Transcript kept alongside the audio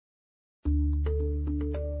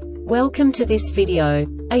Welcome to this video.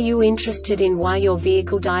 Are you interested in why your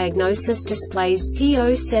vehicle diagnosis displays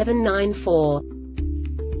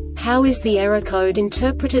P0794? How is the error code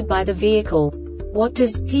interpreted by the vehicle? What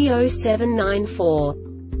does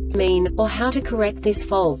P0794 mean, or how to correct this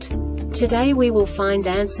fault? Today we will find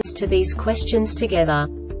answers to these questions together.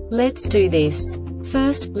 Let's do this.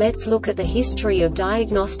 First, let's look at the history of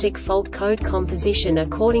diagnostic fault code composition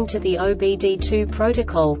according to the OBD2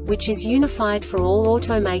 protocol, which is unified for all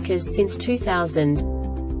automakers since 2000.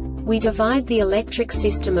 We divide the electric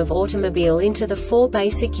system of automobile into the four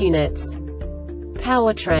basic units: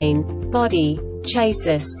 powertrain, body,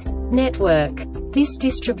 chassis, network. This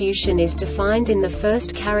distribution is defined in the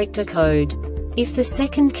first character code. If the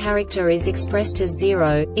second character is expressed as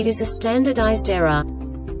 0, it is a standardized error.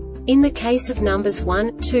 In the case of numbers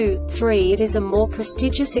 1, 2, 3, it is a more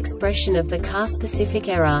prestigious expression of the car-specific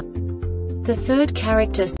error. The third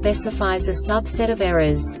character specifies a subset of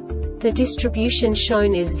errors. The distribution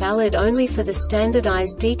shown is valid only for the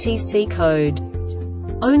standardized DTC code.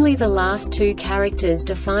 Only the last two characters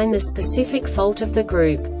define the specific fault of the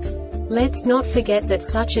group. Let's not forget that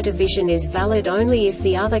such a division is valid only if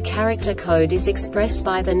the other character code is expressed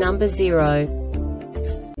by the number 0.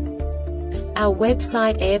 Our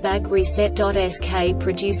website airbagreset.sk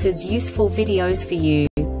produces useful videos for you.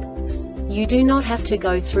 You do not have to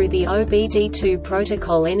go through the OBD2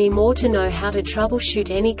 protocol anymore to know how to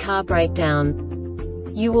troubleshoot any car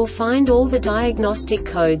breakdown. You will find all the diagnostic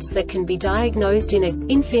codes that can be diagnosed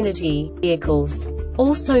in Infinity vehicles.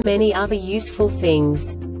 Also many other useful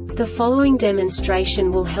things. The following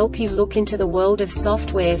demonstration will help you look into the world of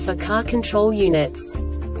software for car control units.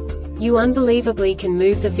 You unbelievably can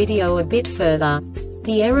move the video a bit further.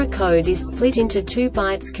 The error code is split into 2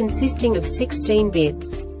 bytes consisting of 16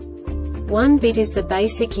 bits. 1 bit is the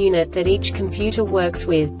basic unit that each computer works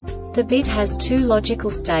with. The bit has 2 logical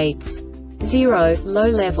states: 0, low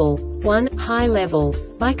level, 1, high level.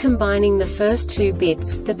 By combining the first 2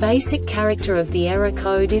 bits, the basic character of the error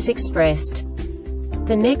code is expressed.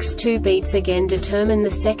 The next 2 beats again determine the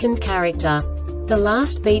second character. The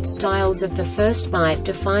last beat styles of the first byte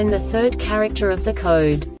define the third character of the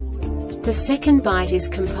code. The second byte is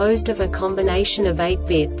composed of a combination of 8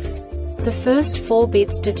 bits. The first 4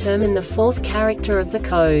 bits determine the fourth character of the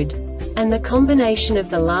code. And the combination of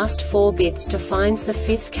the last 4 bits defines the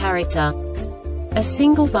fifth character. A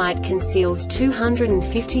single byte conceals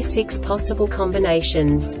 256 possible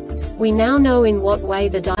combinations. We now know in what way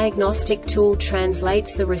the diagnostic tool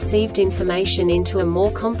translates the received information into a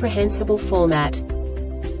more comprehensible format.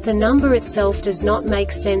 The number itself does not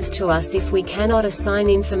make sense to us if we cannot assign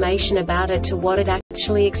information about it to what it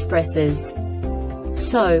actually expresses.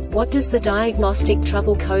 So, what does the Diagnostic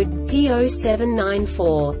Trouble Code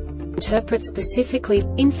P0794 interpret specifically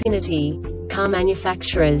for Infinity car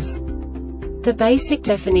manufacturers? The basic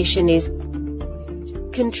definition is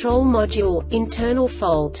control module, internal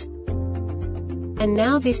fault. And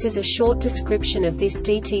now this is a short description of this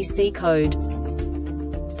DTC code.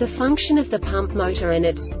 The function of the pump motor and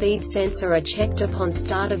its speed sensor are checked upon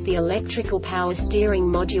start of the electrical power steering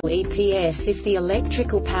module EPS. If the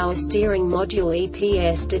electrical power steering module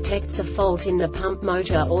EPS detects a fault in the pump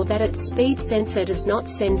motor or that its speed sensor does not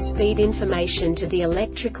send speed information to the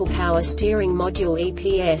electrical power steering module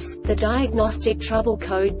EPS, the Diagnostic Trouble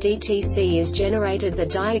Code DTC is generated. The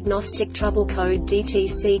Diagnostic Trouble Code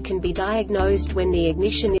DTC can be diagnosed when the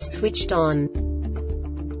ignition is switched on.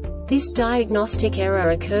 This diagnostic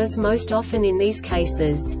error occurs most often in these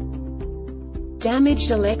cases: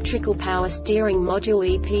 damaged electrical power steering module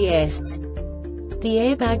EPS. The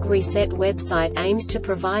Airbag Reset website aims to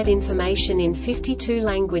provide information in 52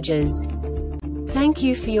 languages. Thank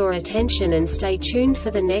you for your attention and stay tuned for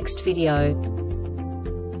the next video.